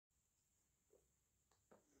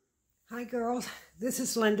Hi girls, this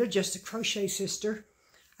is Linda, just a crochet sister.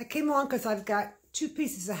 I came on because I've got two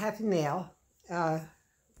pieces of happy mail,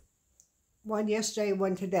 one yesterday,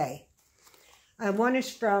 one today. One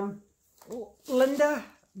is from Linda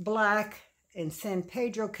Black in San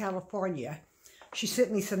Pedro, California. She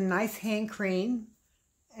sent me some nice hand cream,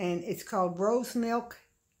 and it's called Rose Milk,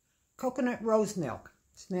 Coconut Rose Milk.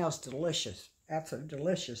 Smells delicious, absolutely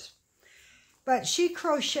delicious. But she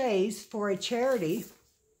crochets for a charity.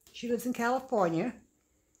 She lives in California.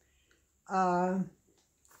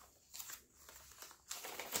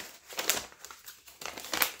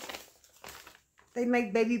 They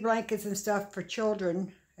make baby blankets and stuff for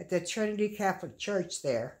children at the Trinity Catholic Church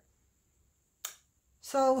there.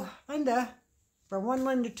 So, Linda, from one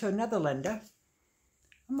Linda to another Linda,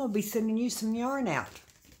 I'm going to be sending you some yarn out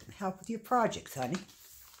to help with your projects, honey.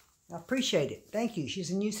 I appreciate it. Thank you.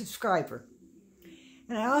 She's a new subscriber.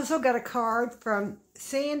 And I also got a card from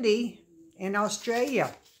Sandy in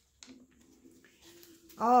Australia.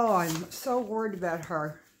 Oh, I'm so worried about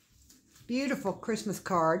her. Beautiful Christmas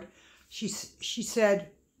card. She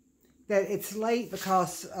said that it's late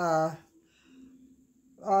because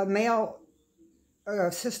mail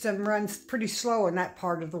system runs pretty slow in that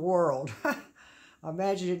part of the world. I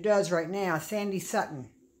imagine it does right now. Sandy Sutton,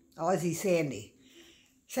 Aussie Sandy.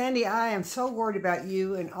 Sandy, I am so worried about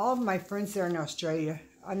you and all of my friends there in Australia.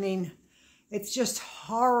 I mean, it's just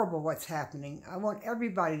horrible what's happening. I want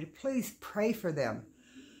everybody to please pray for them.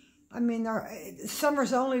 I mean,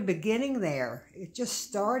 summer's only beginning there. It just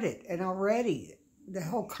started, and already the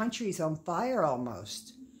whole country's on fire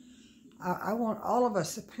almost. I want all of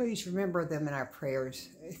us to please remember them in our prayers.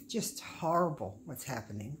 It's just horrible what's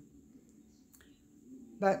happening.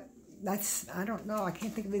 But I don't know. I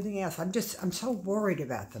can't think of anything else. I'm so worried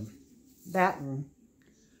about them. That and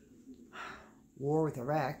war with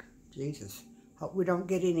Iraq. Jesus. Hope we don't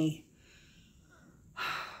get any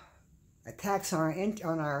attacks on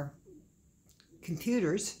our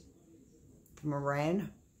computers from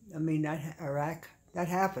Iran. I mean, Iraq, that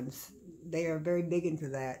happens. They are very big into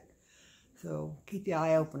that. So keep your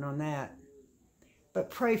eye open on that. But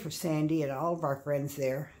pray for Sandy and all of our friends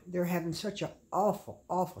there. They're having such an awful,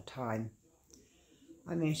 awful time.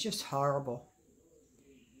 I mean, it's just horrible.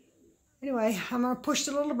 Anyway, I'm going to push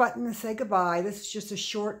the little button and say goodbye. This is just a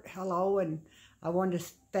short hello, and I wanted to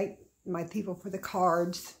thank my people for the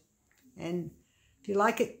cards. And if you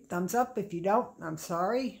like it, thumbs up. If you don't, I'm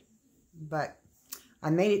sorry. But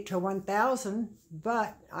I made it to 1,000,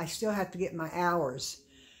 but I still have to get my hours.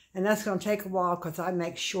 And that's going to take a while because I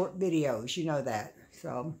make short videos. You know that.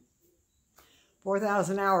 So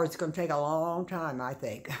 4,000 hours is going to take a long time, I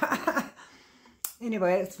think.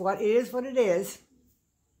 Anyway, it's what it is.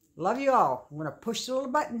 Love you all. I'm going to push the little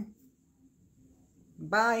button.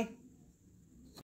 Bye.